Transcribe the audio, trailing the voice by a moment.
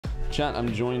Chat,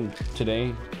 I'm joined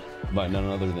today by none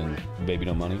other than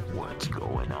Bbno Money. What's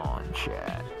going on,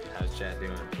 chat? How's chat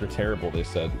doing? They're terrible, they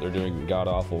said. They're doing god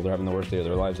awful. They're having the worst day of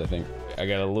their lives, I think. I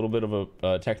got a little bit of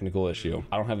a technical issue.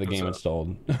 I don't have the game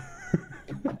installed. You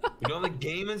don't have the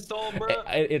game installed, bro?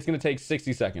 It's gonna take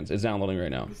 60 seconds. It's downloading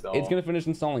right now. It's gonna finish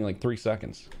installing like 3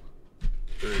 seconds.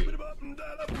 3,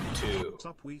 2,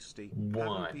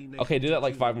 1. Okay, do that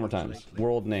like 5 more times.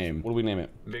 World name. What do we name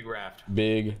it? Big Raft.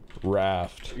 Big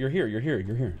Raft. You're here. You're here.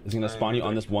 You're here. It's gonna spawn you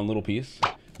on this one little piece.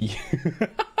 Yeah.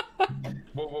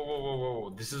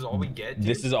 Whoa. This is all we get, dude?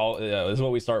 This is all. Yeah, this is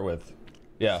what we start with.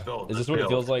 Yeah. Is this what it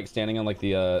feels like standing on like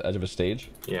the edge of a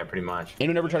stage? Yeah, pretty much.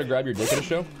 Anyone ever try to grab your dick at a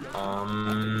show?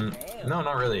 No,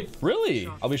 not really. Really?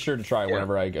 I'll be sure to try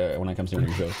whenever when I come to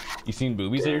your show. You seen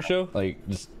boobies at your show? Like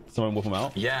just someone whip them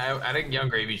out? Yeah, at a Young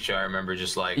Gravy show, I remember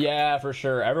just like. Yeah, for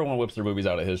sure. Everyone whips their boobies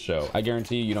out at his show. I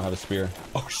guarantee you don't have a spear.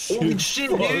 Oh shit! Holy shit,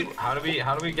 dude! How do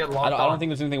we get locked? I don't think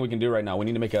there's anything we can do right now. We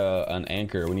need to make an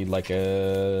anchor. We need like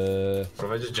a. What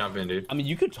if I just jump in, dude? I mean,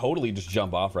 you could totally just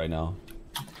jump off right now.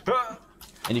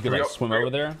 And you could like swim over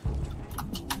there.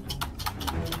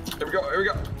 Here we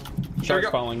go. Shark's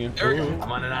following you. There we go.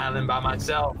 I'm on an island by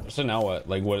myself. So now what?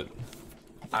 Like what?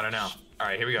 I don't know. All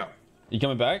right, here we go. You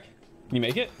coming back? Can you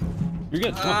make it? You're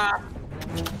good.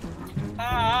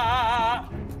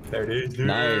 There it is, dude.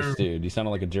 Nice, dude. You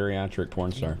sounded like a geriatric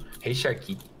porn star. Hey,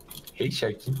 Sharky.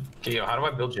 Okay, yo, how do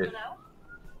I build it?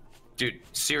 Dude,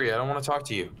 Siri, I don't want to talk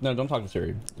to you. No, don't talk to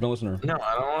Siri. Don't listen to her. No,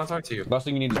 I don't want to talk to you. Last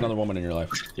thing you need is another woman in your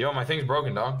life. Yo, my thing's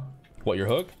broken, dog. What, your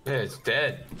hook? Yeah, it's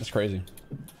dead. That's crazy.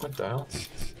 What the hell?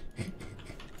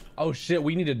 Oh shit,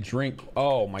 we need a drink.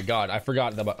 Oh my god, I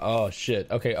forgot about. Oh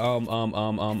shit. Okay,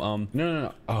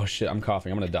 no. Oh shit, I'm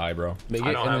coughing. I'm gonna die, bro.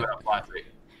 I don't have enough plastic.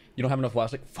 You don't have enough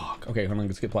plastic? Fuck. Okay, hold on,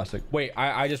 let's get plastic. Wait,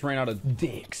 I just ran out of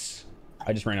dicks.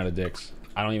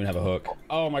 I don't even have a hook.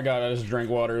 Oh my god, I just drank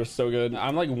water. It was so good.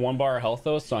 I'm like 1 bar of health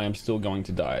though, so I am still going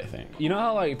to die, I think. You know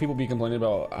how like people be complaining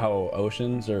about how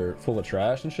oceans are full of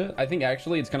trash and shit? I think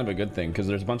actually it's kind of a good thing because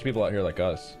there's a bunch of people out here like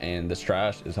us and this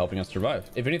trash is helping us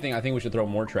survive. If anything, I think we should throw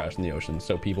more trash in the ocean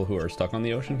so people who are stuck on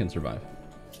the ocean can survive.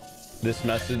 This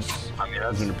message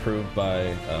has been approved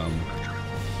by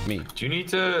me. Do you need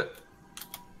to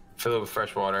fill it with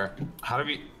fresh water? How do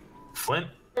we... Flint?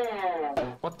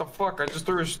 What the fuck? I just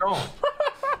threw a stone.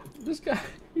 This guy,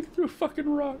 he threw a fucking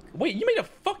rock. Wait, you made a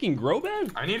fucking grow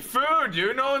bed? I need food,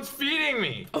 dude. No one's feeding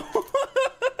me. I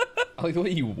like the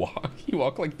way you walk. You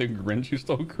walk like the Grinch who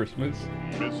stole Christmas.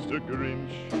 Mr.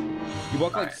 Grinch. You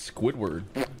walk like Squidward.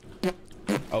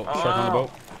 Oh, shark on the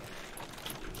boat.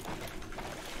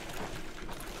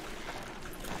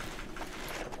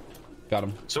 Got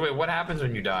him. So wait, what happens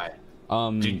when you die?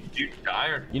 Do you die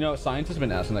or? You know, scientists have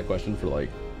been asking that question for like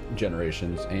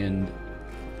generations, and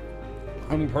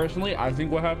I mean, personally, I think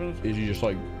what happens is you just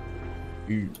like,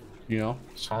 you know?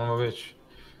 Son of a bitch.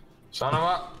 Son of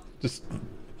a... Just...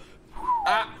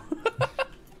 Ah!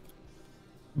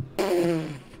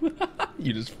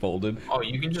 You just folded. Oh,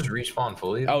 you can just respawn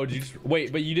fully? Oh, did you just...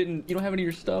 Wait, but you don't have any of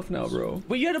your stuff now, bro.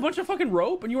 Wait, you had a bunch of fucking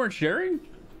rope and you weren't sharing?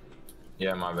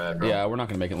 Yeah, my bad, bro. Yeah, we're not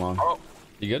gonna make it long. Oh.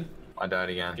 You good? I died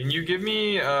again. Can you give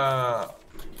me a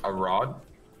rod?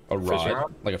 A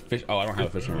rod? Like a fish? Oh, I don't have a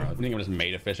fishing rod. I think I just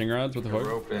made a fishing rod with the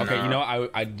hook. Okay, you know,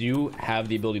 I do have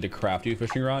the ability to craft you a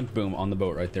fishing rod. Boom, on the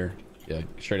boat right there. Yeah,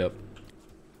 straight up.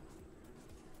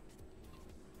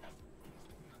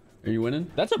 Are you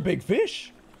winning? That's a big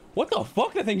fish. What the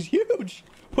fuck? That thing's huge.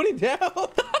 Put it down.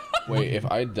 Wait, if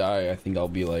I die, I think I'll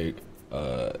be like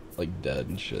dead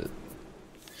and shit.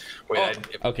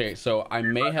 Wait, okay, so I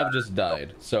may have just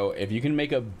died. So if you can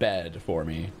make a bed for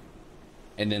me,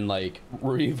 and then like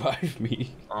revive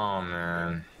me. Oh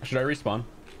man. Should I respawn?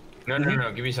 No.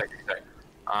 Give me a second.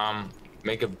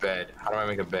 Make a bed. How do I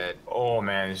make a bed? Oh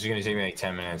man, this is gonna take me like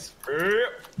 10 minutes.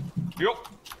 Yup.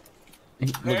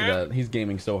 Look at that. He's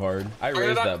gaming so hard. I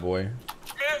raised that boy.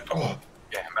 Oh,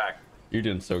 yeah, I'm back. You're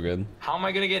doing so good. How am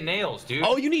I gonna get nails, dude?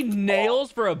 Oh, you need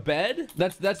nails for a bed?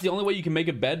 That's the only way you can make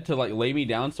a bed to like lay me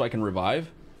down so I can revive?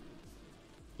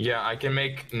 Yeah, I can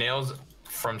make nails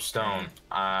from stone.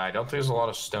 I don't think there's a lot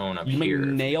of stone up here. You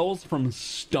make nails from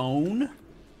stone?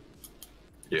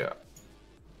 Yeah.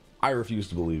 I refuse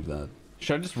to believe that.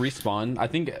 Should I just respawn? I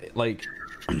think like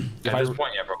at this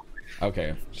point, yeah, probably.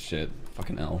 Okay, shit.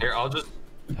 Fucking L. Here, I'll just...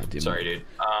 Sorry, dude.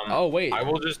 Oh, wait. I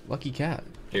will just... Lucky cat.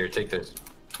 Here, take this.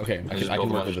 Okay, I can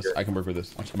work with this. I can work with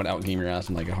this. I'm gonna outgame your ass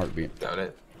in like a heartbeat. Doubt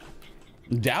it.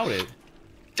 Doubt it?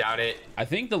 Doubt it. I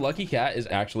think the lucky cat is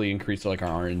actually increased to like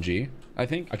our RNG. I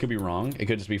think. I could be wrong. It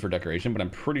could just be for decoration, but I'm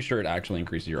pretty sure it actually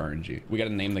increases your RNG. We gotta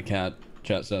name the cat,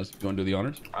 chat says. You wanna do the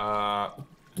honors?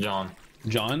 John.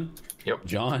 John? Yep.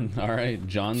 John. All right,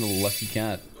 John the lucky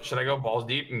cat. Should I go balls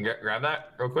deep and grab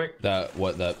that real quick?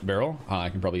 That barrel? I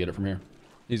can probably get it from here.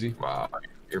 Easy. Wow,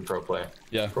 you're a pro player.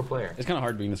 Yeah. Pro player. It's kind of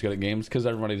hard being this good at games because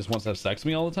everybody just wants to have sex with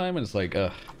me all the time, and it's like,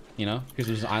 you know, because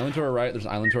there's an island to our right, there's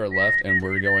an island to our left, and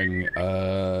we're going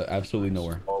absolutely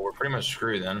nowhere. Well, we're pretty much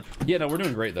screwed then. Yeah, no, we're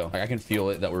doing great though. Like, I can feel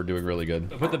it that we're doing really good.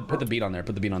 Put the beat on there.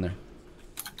 Put the beat on there.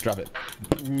 Drop it.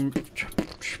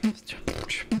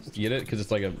 Get it? Because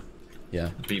it's like a, yeah.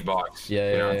 Beatbox.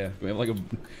 Yeah. We have like a.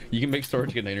 You can make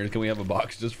storage containers. Can we have a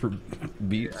box just for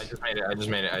beats? I just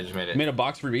made it. You made a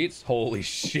box for beats? Holy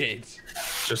shit!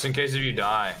 Just in case if you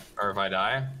die, or if I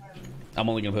die. I'm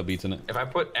only gonna put beats in it. If I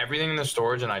put everything in the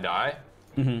storage and I die,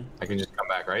 I can just come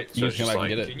back, right? So You it's just come just back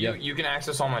and like, get it, yeah. you can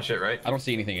access all my shit, right? I don't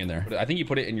see anything in there. I think you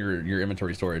put it in your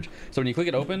inventory storage. So when you click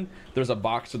it open, there's a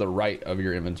box to the right of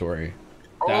your inventory.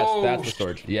 That's the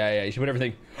storage. Yeah. You should put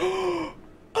everything.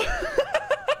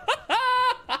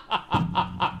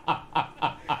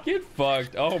 Get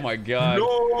fucked. Oh my god.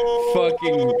 No!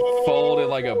 Fucking folded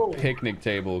like a picnic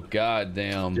table. God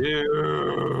damn.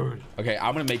 Dude. Okay,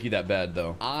 I'm gonna make you that bed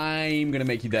though. I'm gonna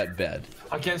make you that bed.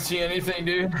 I can't see anything,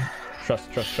 dude. Trust.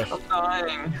 I'm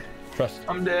dying. Trust.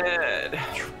 I'm dead.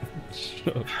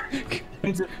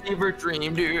 It's a fever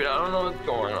dream, dude. I don't know what's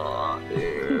going on,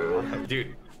 dude.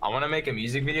 Dude, I want to make a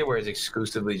music video where it's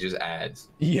exclusively just ads.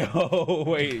 Yo,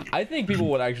 wait. I think people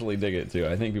would actually dig it too.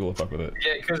 I think people would fuck with it.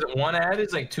 Yeah, because one ad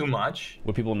is like too much.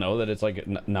 Would people know that it's like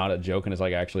not a joke and it's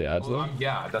like actually ads though?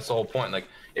 Yeah, that's the whole point. Like,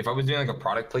 if I was doing like a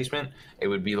product placement, it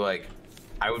would be like,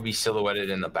 I would be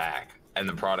silhouetted in the back, and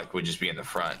the product would just be in the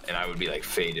front, and I would be like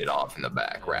faded off in the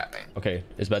back rapping. Okay,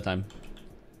 it's bedtime.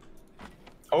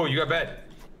 Oh, you got bed.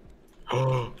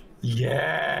 Oh,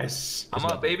 yes. I'm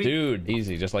up, baby. Dude,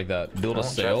 easy, just like that. Build a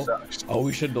sail. Oh,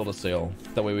 we should build a sail.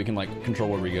 That way we can like control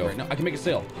where we go. Right now, I can make a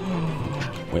sail.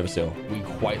 We have a sail. We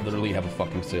quite literally have a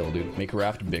fucking sail, dude. Make a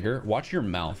raft bigger. Watch your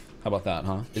mouth. How about that,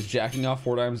 huh? Is jacking off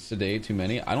 4 times a day too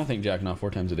many? I don't think jacking off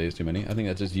 4 times a day is too many. I think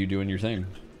that's just you doing your thing.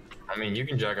 I mean, you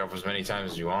can jack off as many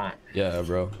times as you want. Yeah,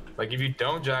 bro. Like, if you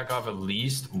don't jack off at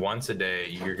least once a day,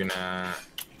 you're gonna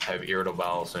have irritable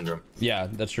bowel syndrome. Yeah,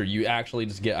 that's true. You actually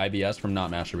just get IBS from not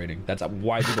masturbating. That's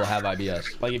why people have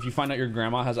IBS. Like, if you find out your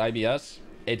grandma has IBS,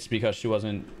 it's because she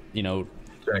wasn't, you know,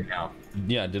 Jacking off.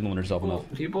 yeah, didn't let herself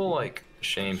enough. People like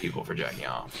shame people for jacking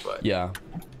off, but Yeah.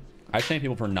 I shame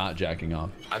people for not jacking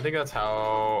off. I think that's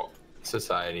how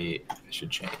society should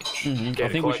change. I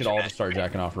think we should all just start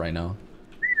jacking off right now.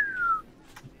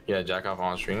 Yeah, jack off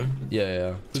on stream.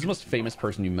 Yeah. Who's the most famous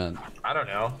person you met? I don't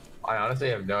know. I honestly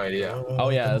have no idea. Oh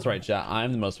yeah, that's right, chat.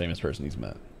 I'm the most famous person he's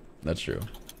met. That's true.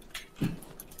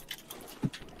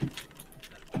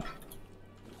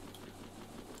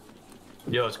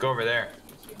 Yo, let's go over there.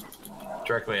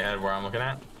 Directly ahead where I'm looking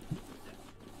at.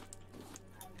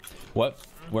 What?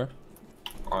 Where?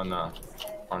 On the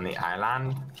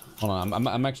island. Hold on,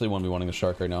 I'm actually 1v1ing the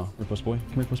shark right now. Come here, puss boy.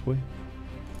 Come here, puss boy.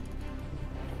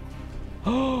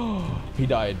 Oh, he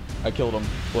died. I killed him.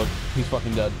 Look, he's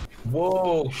fucking dead.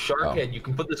 Whoa, shark head. You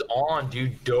can put this on,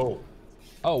 dude. Dope.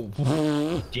 Oh.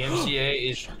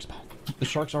 DMCA is. Shark's back. The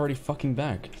shark's already fucking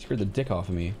back. It scared the dick off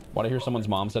of me. Why'd I hear someone's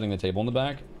mom setting the table in the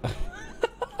back?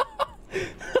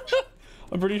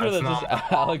 I'm pretty sure that's just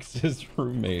Alex's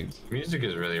roommates. Music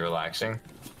is really relaxing.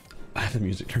 I have the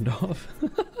music turned off.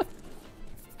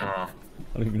 I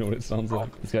don't even know what it sounds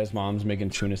like. This guy's mom's making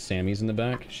tuna sammies in the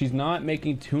back. She's not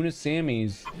making tuna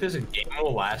sammies. This game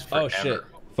will last forever. Oh shit.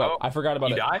 Fuck. I forgot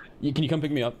about it. You died? Can you come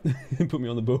pick me up and put me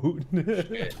on the boat?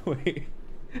 Wait.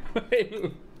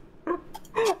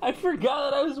 I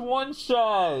forgot that I was one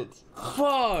shot.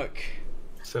 Fuck.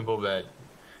 Simple bed.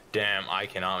 Damn, I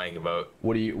cannot make a boat.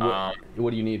 What do you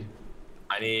need?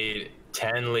 I need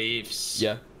 10 leaves.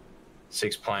 Yeah.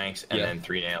 6 planks and then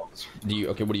 3 nails.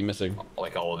 Okay, what are you missing?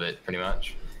 Like all of it, pretty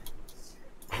much.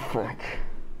 Fuck.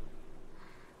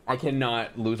 I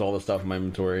cannot lose all the stuff in my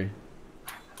inventory.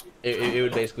 It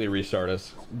would basically restart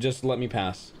us. Just let me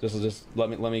pass. Just let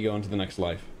me go into the next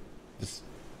life. Just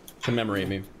commemorate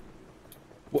me.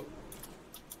 What?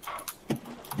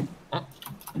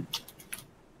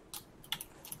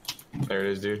 There it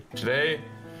is, dude. Today,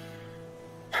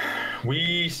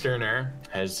 Sterner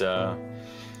has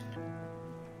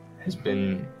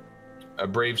been a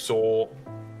brave soul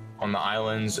on the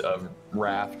islands of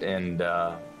Raft, and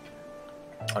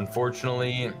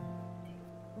unfortunately,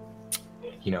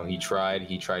 you know, he tried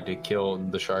to kill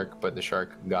the shark, but the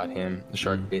shark got him. The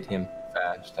shark bit him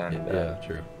fast, and Yeah,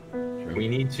 true. we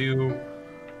need to,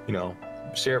 you know,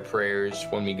 say our prayers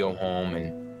when we go home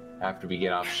and after we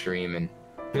get off stream, and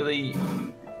really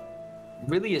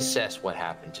assess what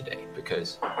happened today,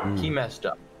 because he messed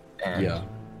up, and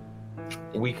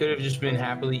we could have just been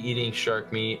happily eating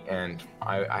shark meat, and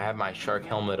I have my shark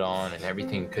helmet on, and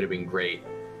everything could have been great.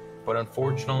 But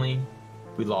unfortunately,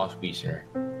 we lost Weasener.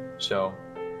 So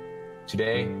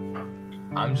today,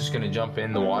 I'm just gonna jump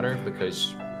in the water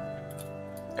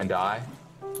and die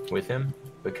with him,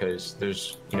 because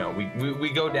there's, you know, we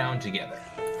go down together,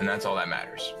 and that's all that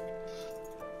matters.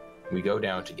 We go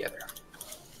down together.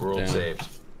 World saved.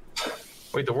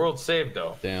 Wait, the world saved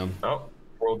though. Damn. Oh,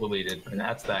 world deleted, and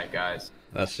that's that, guys.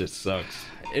 That shit sucks.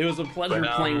 It was a pleasure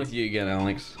playing with you again,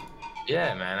 Alex.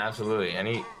 Yeah, man, absolutely.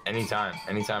 Anytime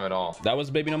at all. That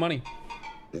was Baby No Money.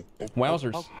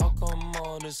 Wowzers. How come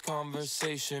all this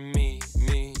conversation, me?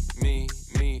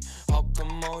 How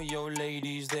come all your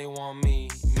ladies, they want me?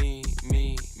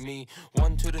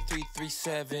 1 to the 3, 3,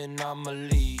 7, I'm a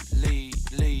lead.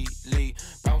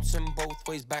 Bouncing both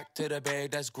ways back to the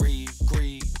bag, that's greed.